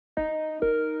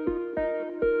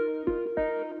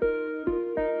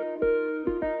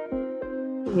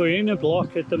We're in a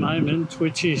block at the moment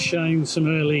which is showing some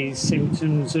early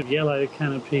symptoms of yellow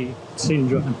canopy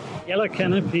syndrome. Yellow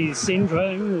canopy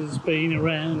syndrome has been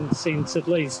around since at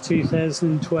least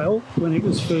 2012 when it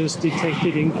was first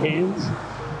detected in Cairns,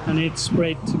 and it's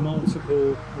spread to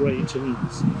multiple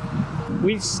regions.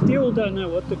 We still don't know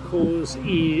what the cause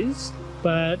is,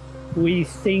 but we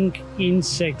think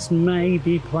insects may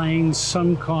be playing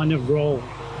some kind of role.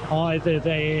 Either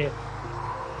they're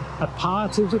a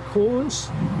part of the cause,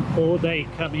 or they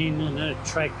come in and are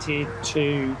attracted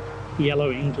to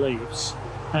yellowing leaves.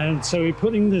 And so we're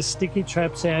putting the sticky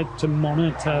traps out to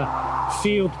monitor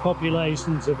field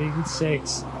populations of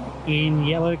insects in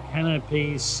yellow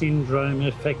canopy syndrome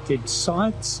affected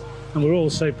sites, and we're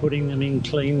also putting them in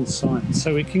clean sites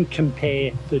so we can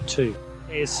compare the two.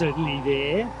 They're certainly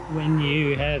there when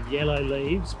you have yellow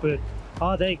leaves, but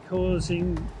are they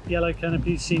causing yellow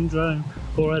canopy syndrome,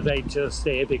 or are they just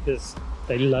there because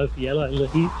they love yellow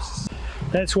leaves?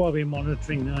 That's why we're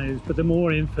monitoring those. But the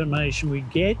more information we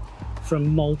get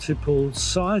from multiple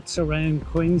sites around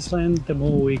Queensland, the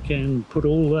more we can put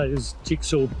all those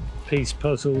jigsaw piece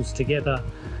puzzles together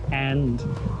and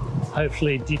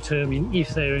hopefully determine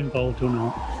if they're involved or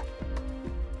not.